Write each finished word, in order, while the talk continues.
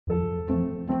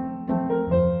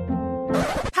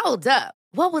Hold up.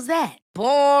 What was that?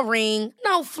 Boring.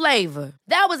 No flavor.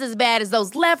 That was as bad as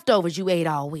those leftovers you ate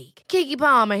all week. Keke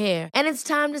Palmer here, and it's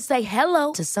time to say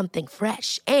hello to something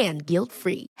fresh and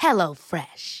guilt-free. Hello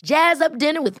Fresh. Jazz up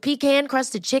dinner with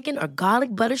pecan-crusted chicken or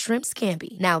garlic butter shrimp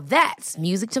scampi. Now that's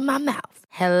music to my mouth.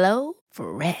 Hello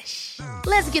Fresh.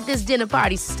 Let's get this dinner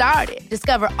party started.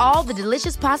 Discover all the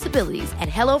delicious possibilities at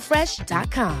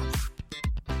hellofresh.com.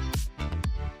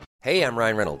 Hey, I'm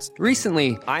Ryan Reynolds.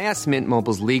 Recently, I asked Mint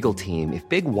Mobile's legal team if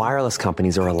big wireless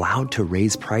companies are allowed to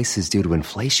raise prices due to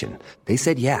inflation. They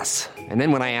said yes. And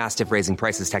then when I asked if raising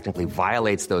prices technically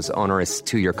violates those onerous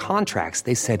two-year contracts,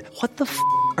 they said, "What the f***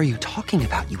 are you talking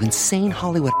about, you insane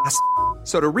Hollywood ass?"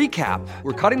 So to recap,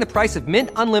 we're cutting the price of Mint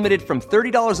Unlimited from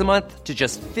 $30 a month to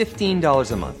just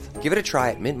 $15 a month. Give it a try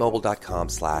at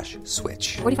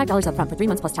mintmobile.com/switch. $45 up front for 3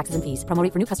 months plus taxes and fees. Promo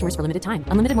rate for new customers for limited time.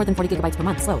 Unlimited more than 40 gigabytes per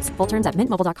month. Slows full terms at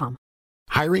mintmobile.com.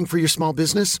 Hiring for your small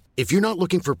business? If you're not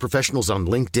looking for professionals on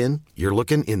LinkedIn, you're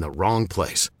looking in the wrong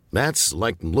place. That's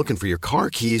like looking for your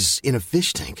car keys in a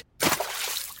fish tank.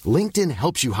 LinkedIn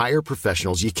helps you hire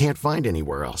professionals you can't find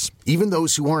anywhere else, even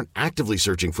those who aren't actively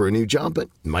searching for a new job but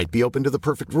might be open to the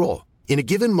perfect role. In a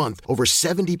given month, over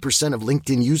 70% of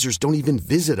LinkedIn users don't even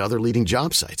visit other leading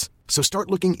job sites. So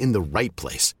start looking in the right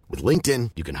place. With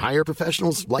LinkedIn, you can hire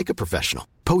professionals like a professional.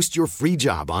 Post your free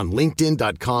job on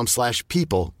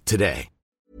linkedin.com/people today.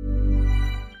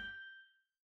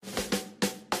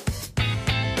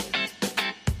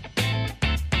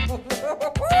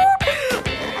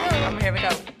 Here we go.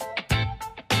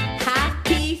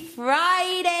 Happy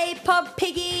Friday, pub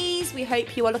piggies. We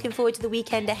hope you are looking forward to the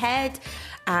weekend ahead,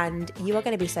 and you are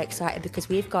going to be so excited because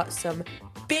we've got some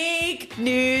big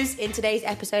news in today's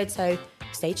episode, so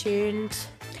stay tuned.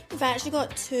 We've actually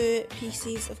got 2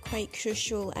 pieces of quite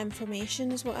crucial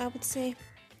information, is what I would say.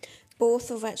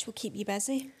 Both of which will keep you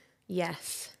busy.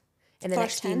 Yes, in the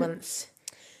next few months.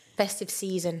 Festive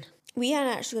season. We are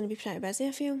actually going to be pretty busy,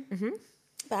 I feel. Mm-hmm.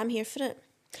 But I'm here for it.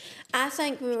 I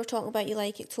think when we were talking about you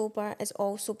like October is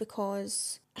also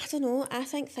because, I don't know, I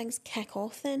think things kick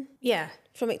off then. Yeah.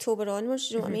 From October onwards,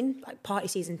 you know what I mean? Like party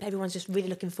season. Everyone's just really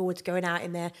looking forward to going out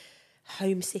in their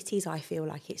home cities, I feel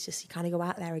like. It's just, you kind of go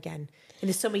out there again. In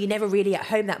the summer, you're never really at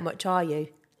home that much, are you?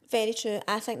 Very true.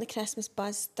 I think the Christmas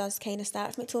buzz does kind of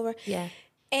start from October. Yeah.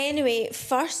 Anyway,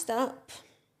 first up,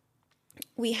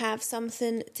 we have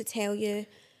something to tell you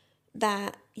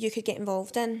that you could get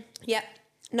involved in. Yep.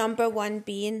 Number 1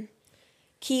 being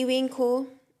Kiwi & Co,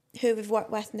 who we've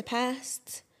worked with in the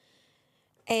past.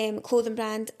 Clothing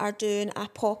brand are doing a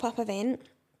pop-up event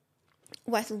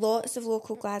with lots of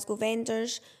local Glasgow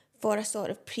vendors for a sort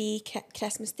of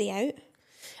pre-Christmas day out.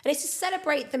 And it's to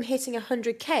celebrate them hitting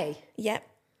 100k. Yep.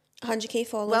 100k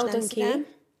followers well on done, Instagram. Kiwi.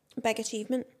 Big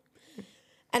achievement.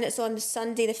 And it's on the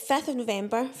Sunday, the 5th of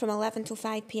November from 11 till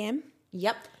 5 p.m.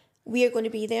 Yep. We are going to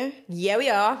be there. Yeah, we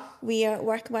are. We are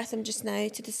working with them just now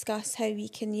to discuss how we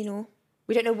can, you know...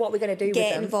 We don't know what we're going to do with them.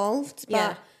 Get involved. But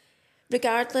yeah.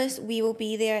 Regardless, we will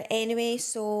be there anyway,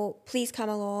 so please come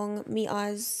along, meet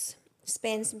us,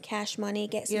 spend some cash money,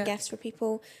 get some gifts for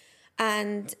people.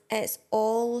 And it's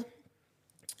all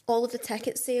of the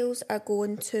ticket sales are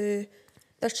going to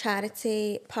their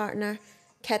charity partner,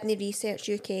 Kidney Research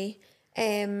UK,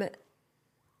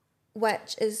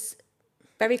 which is...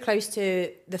 very close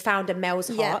to the founder, Mel's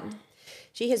heart.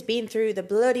 She has been through the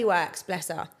bloody works, bless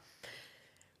her,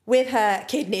 with her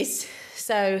kidneys.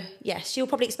 So, yes, she'll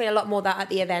probably explain a lot more of that at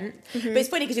the event. Mm-hmm. But it's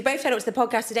funny because we both turned up to the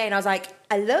podcast today and I was like,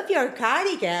 I love your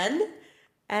cardigan.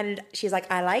 And she's like,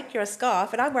 I like your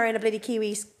scarf. And I'm wearing a bloody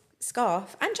Kiwi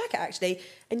scarf and jacket, actually.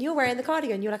 And you're wearing the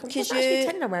cardigan. You're like, I'm just actually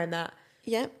pretending I'm wearing that.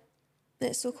 Yeah,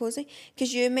 it's so cosy.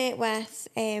 Because you met with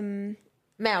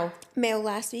Mel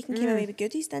last week and came away with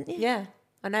goodies, didn't you? Yeah,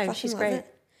 I know. Fucking she's love great. it.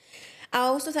 I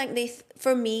also think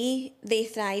for me, they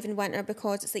thrive in winter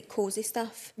because it's like cozy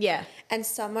stuff. Yeah. In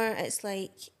summer, it's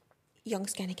like young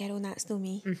skinny girl, and that's no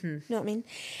me. Mm-hmm. You know what I mean?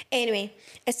 Anyway,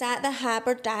 it's at the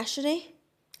Haberdashery.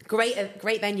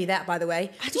 Great venue that, by the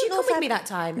way. Did you come with me that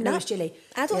time? No, it was chilly.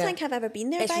 I don't think I've ever been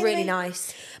there. It's really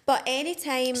nice. But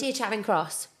anytime, see a Charing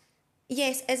Cross.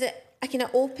 Yes, is it a kind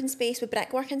of open space with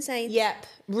brickwork inside? Yep,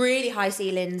 really high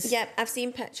ceilings. Yep, I've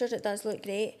seen pictures. It does look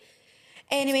great.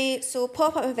 Anyway, so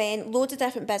pop-up event, loads of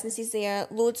different businesses there,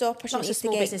 loads of opportunities to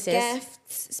get gifts,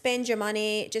 spend your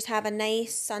money, just have a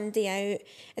nice Sunday out.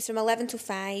 It's from 11 till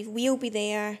 5. We'll be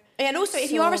there. And also,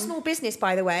 if you are a small business,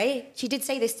 by the way, she did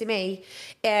say this to me,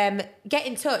 get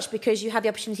in touch because you have the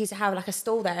opportunity to have like a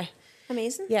stall there.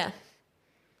 Amazing. Yeah.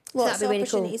 Lots so of really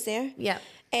opportunities cool. there. Yeah.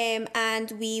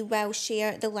 And we will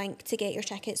share the link to get your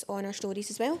tickets on our stories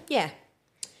as well. Yeah.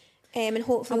 And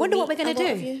hopefully I wonder what we're going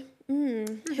to do.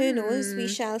 Who knows? We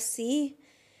shall see.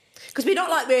 Because we're not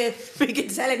like we can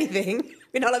sell anything.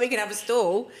 We're not like we can have a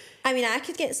stall. I mean, I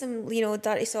could get some,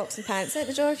 dirty socks and pants out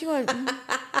the drawer if you want.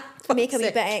 Make a wee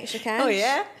bit extra cash. Oh,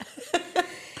 yeah?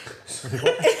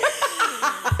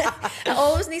 It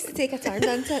always needs to take a turn,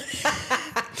 doesn't it?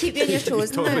 Keep you on your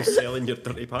toes. Totally selling your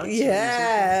dirty pants.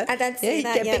 Yeah. I did say you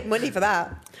that, get yeah. big money for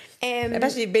that.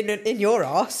 Especially been in your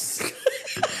arse.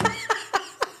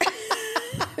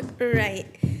 Right.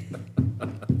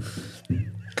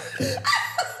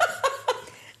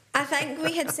 I think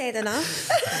we had said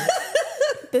enough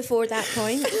before that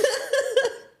point.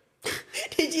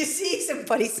 Did you see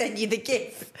somebody send you the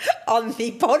GIF on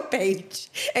the pod page?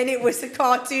 And it was a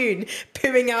cartoon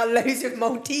pooing out loads of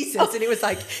Maltesers. And it was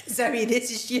like, Zoe, this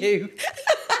is you.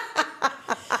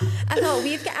 I thought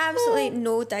we've got absolutely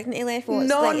no dignity left.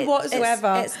 None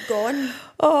whatsoever. It's gone.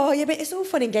 Oh, yeah, but it's all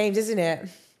fun and games, isn't it?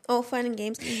 All fun and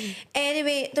games.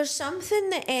 Anyway, there's something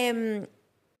that...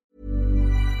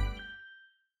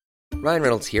 Ryan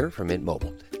Reynolds here from Mint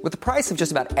Mobile. With the price of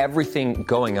just about everything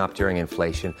going up during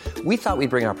inflation, we thought we'd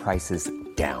bring our prices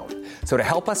down. So to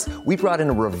help us, we brought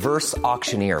in a reverse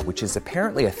auctioneer, which is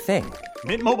apparently a thing.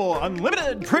 Mint Mobile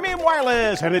Unlimited Premium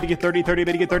Wireless. How to get 30, 30,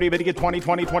 how to get 30, how to get 20,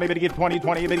 20, 20, how to get 20,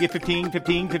 20, how to get 15,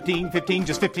 15, 15, 15,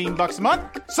 just $15 a month?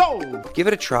 Sold! Give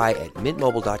it a try at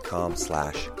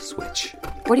mintmobile.com/switch.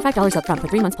 $45 up front for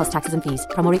 3 months plus taxes and fees.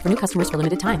 Promo rate for new customers for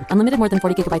limited time. Unlimited more than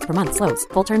 40 gigabytes per month. Slows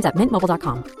full terms at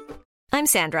mintmobile.com. I'm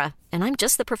Sandra, and I'm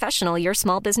just the professional your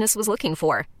small business was looking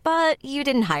for. But you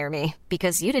didn't hire me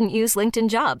because you didn't use LinkedIn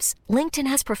Jobs. LinkedIn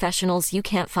has professionals you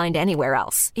can't find anywhere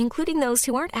else, including those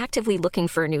who aren't actively looking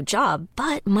for a new job,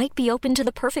 but might be open to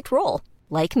the perfect role,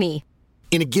 like me.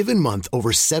 In a given month,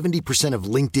 over 70% of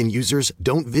LinkedIn users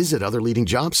don't visit other leading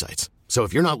job sites. So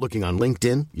if you're not looking on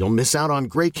LinkedIn, you'll miss out on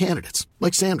great candidates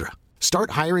like Sandra.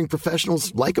 Start hiring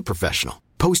professionals like a professional.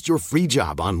 Post your free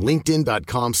job on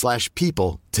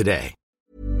linkedin.com/people today.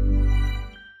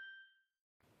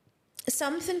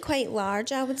 Something quite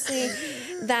large, I would say,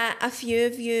 that a few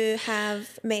of you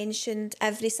have mentioned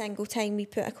every single time we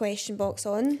put a question box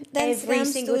on. Every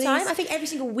single time? I think every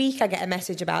single week I get a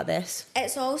message about this.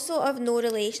 It's also of no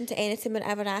relation to anything we're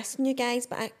ever asking you guys,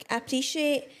 but I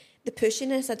appreciate the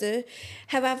pushiness, I do.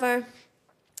 However,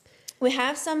 we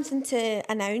have something to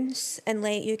announce and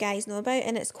let you guys know about,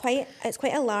 and it's quite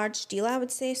a large deal, I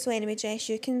would say. So anyway, Jess,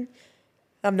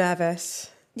 I'm nervous.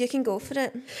 You can go for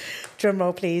it. Drum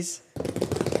roll, please.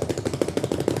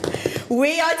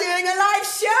 We are doing a live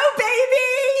show,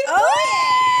 baby! Oh,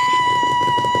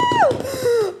 yeah!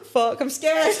 Fuck, I'm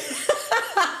scared.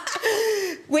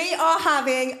 We are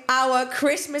having our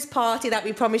Christmas party that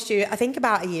we promised you, I think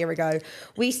about a year ago.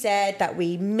 We said that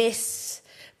we miss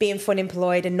being fun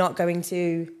employed and not going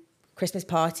to Christmas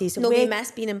parties. So we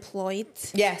miss being employed.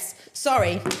 Yes,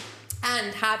 sorry.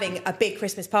 And having a big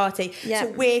Christmas party. Yep.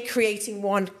 So we're creating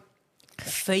one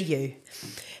for you.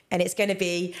 And it's going to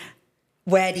be,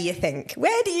 where do you think?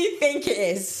 Where do you think it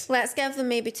is? Let's give them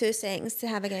maybe 2 seconds to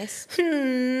have a guess.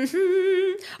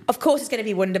 Of course it's going to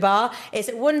be Wonderbar. It's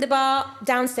at Wonderbar.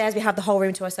 Downstairs we have the whole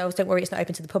room to ourselves. Don't worry, it's not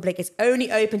open to the public. It's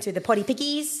only open to the Poddy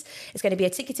Piggies. It's going to be a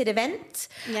ticketed event.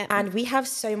 Yep. And we have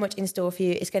so much in store for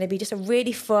you. It's going to be just a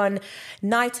really fun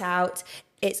night out.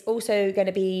 It's also going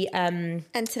to be...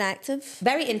 interactive.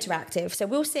 Very interactive. So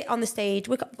we'll sit on the stage.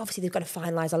 Obviously, they've got to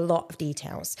finalise a lot of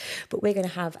details. But we're going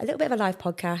to have a little bit of a live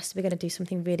podcast. We're going to do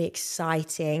something really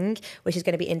exciting, which is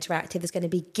going to be interactive. There's going to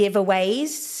be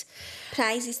giveaways.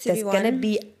 Prizes to be won. There's going to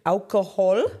be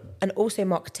alcohol and also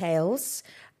mocktails.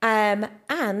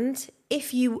 And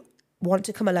if you want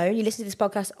to come alone, you listen to this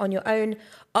podcast on your own,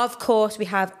 of course, we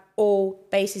have all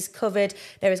bases covered.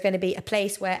 There is going to be a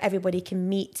place where everybody can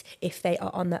meet if they are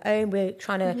on their own. We're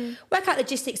trying to work out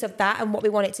logistics of that and what we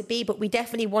want it to be, but we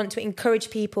definitely want to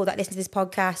encourage people that listen to this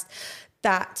podcast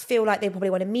that feel like they probably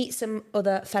want to meet some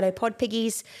other fellow pod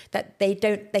piggies, that they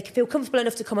can feel comfortable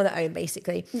enough to come on their own,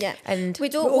 basically. Yeah. And we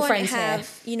don't we're all want to friends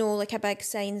have, here. like a big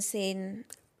sign saying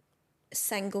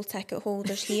single ticket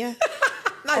holders here.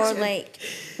 Or Imagine. like,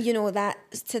 that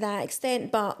to that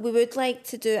extent. But we would like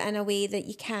to do it in a way that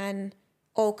you can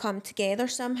all come together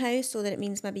somehow, so that it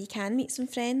means maybe you can meet some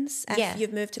friends if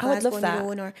you've moved to I would Glasgow love on that. your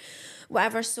own or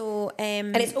whatever. So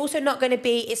and it's also not going to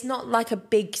be, it's not like a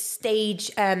big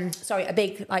stage, a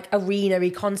big like arena-y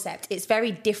concept. It's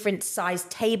very different sized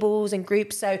tables and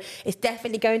groups. So it's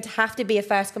definitely going to have to be a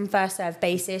first come, first serve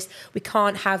basis. We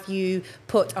can't have you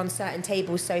put on certain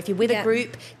tables. So if you're with a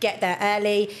group, get there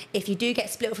early. If you do get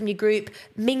split up from your group,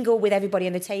 mingle with everybody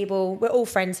on the table. We're all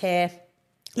friends here.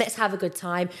 Let's have a good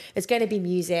time. There's going to be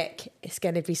music. It's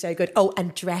going to be so good. Oh,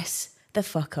 and dress the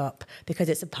fuck up because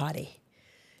it's a party.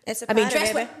 It's a I mean,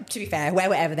 party, baby. to be fair, wear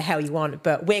whatever the hell you want,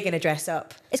 but we're going to dress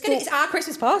up. It's our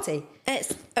Christmas party.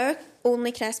 It's our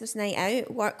only Christmas night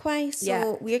out, work-wise,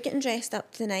 so we're getting dressed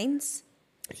up to the nines.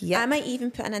 I might even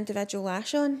put an individual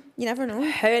lash on. You never know.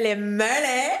 Holy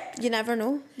moly. You never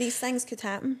know. These things could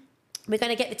happen. We're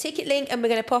going to get the ticket link and we're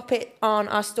going to pop it on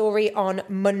our story on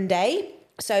Monday.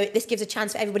 So this gives a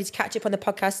chance for everybody to catch up on the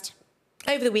podcast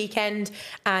over the weekend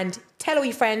and tell all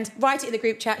your friends, write it in the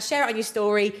group chat, share it on your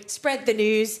story, spread the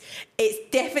news. It's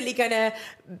definitely going to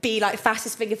be like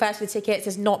fastest finger first for the tickets.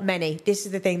 There's not many. This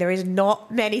is the thing. There is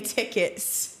not many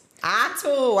tickets at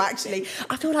all, actually.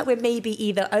 I feel like we're maybe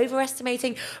either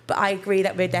overestimating, but I agree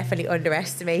that we're definitely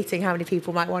underestimating how many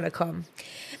people might want to come.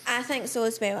 I think so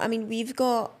as well. I mean, we've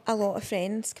got a lot of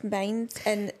friends combined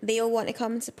and they all want to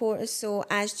come and support us. So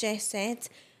as Jess said,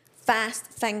 Fast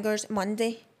Fingers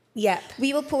Monday. Yep.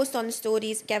 We will post on the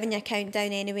stories, giving you a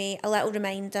countdown anyway, a little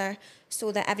reminder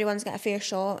so that everyone's got a fair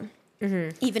shot,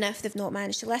 even if they've not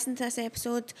managed to listen to this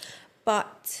episode.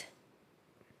 But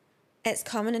it's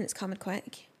coming and it's coming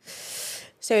quick.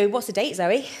 So what's the date,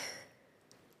 Zoe?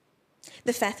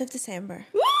 The 5th of December.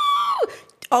 Woo!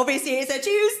 Obviously, it's a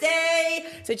Tuesday.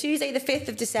 So Tuesday, the 5th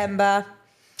of December.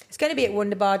 It's going to be at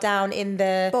Wonderbar down in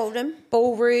the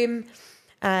ballroom.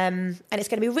 And it's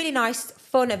going to be a really nice,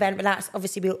 fun event. Relax.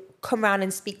 Obviously, we'll come around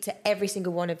and speak to every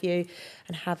single one of you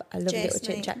and have a lovely little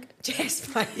chit chat.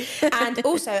 Yes, mate. And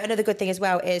also, another good thing as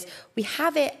well is we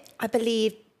have it, I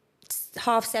believe,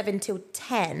 7:30 till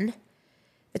 10.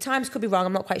 The times could be wrong,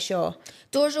 I'm not quite sure.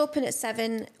 Doors open at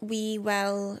 7. We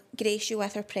will grace you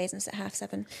with our presence at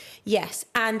 7:30. Yes,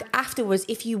 and afterwards,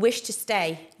 if you wish to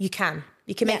stay, you can.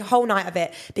 You can make a whole night of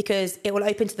it because it will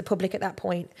open to the public at that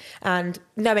point. And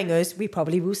knowing us, we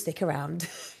probably will stick around.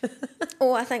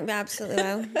 Oh, I think we absolutely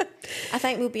will. I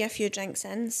think we'll be a few drinks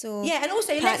in. So yeah, and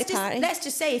also let's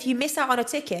just say if you miss out on a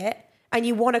ticket and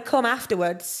you want to come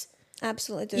afterwards,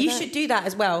 absolutely you should do that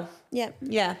as well. Yeah.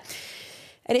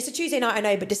 And it's a Tuesday night, I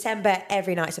know, but December,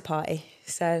 every night's a party.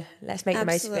 So let's make the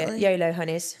most of it. YOLO,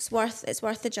 honeys. It's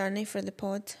worth the journey for the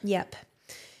pod. Yep.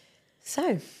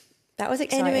 So that was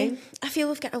exciting. Anyway, I feel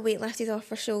we've got a weight lifted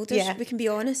off our shoulders. Yeah. We can be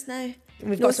honest now.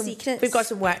 We've got secrets. We've got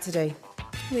some work to do.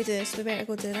 We do, so we better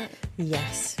go do that.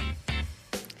 Yes.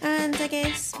 And I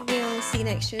guess we'll see you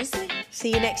next Tuesday.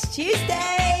 See you next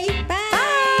Tuesday. Bye.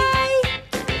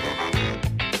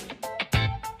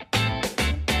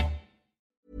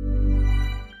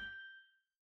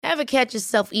 Ever catch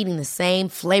yourself eating the same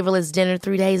flavorless dinner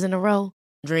 3 days in a row?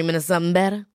 Dreaming of something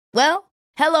better? Well,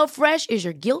 HelloFresh is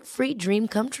your guilt-free dream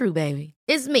come true, baby.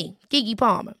 It's me, Keke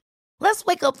Palmer. Let's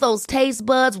wake up those taste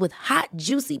buds with hot,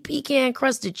 juicy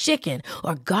pecan-crusted chicken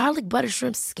or garlic butter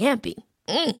shrimp scampi.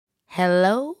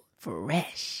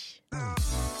 HelloFresh.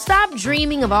 Stop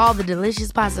dreaming of all the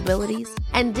delicious possibilities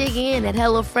and dig in at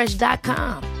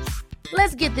HelloFresh.com.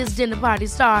 Let's get this dinner party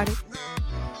started.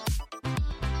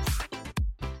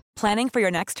 Planning for your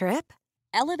next trip?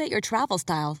 Elevate your travel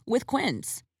style with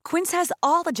Quince. Quince has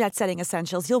all the jet-setting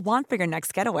essentials you'll want for your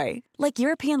next getaway, like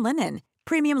European linen,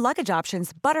 premium luggage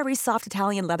options, buttery soft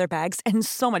Italian leather bags, and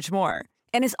so much more.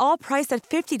 And is all priced at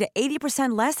 50 to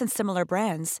 80% less than similar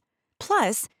brands.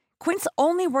 Plus, Quince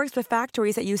only works with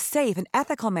factories that use safe and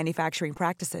ethical manufacturing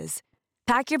practices.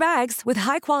 Pack your bags with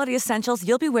high-quality essentials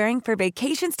you'll be wearing for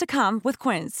vacations to come with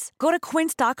Quince. Go to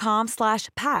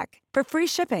quince.com/pack for free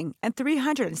shipping and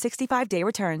 365-day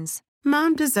returns.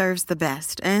 Mom deserves the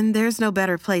best, and there's no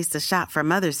better place to shop for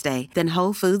Mother's Day than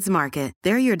Whole Foods Market.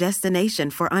 They're your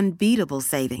destination for unbeatable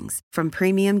savings, from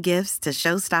premium gifts to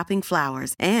show-stopping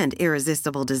flowers and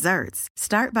irresistible desserts.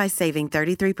 Start by saving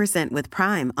 33% with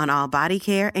Prime on all body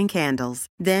care and candles.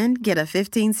 Then get a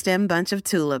 15-stem bunch of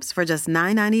tulips for just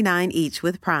 $9.99 each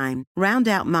with Prime. Round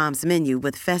out Mom's menu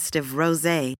with festive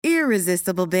rosé,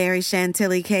 irresistible berry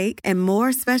chantilly cake, and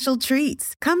more special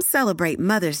treats. Come celebrate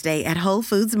Mother's Day at Whole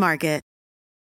Foods Market.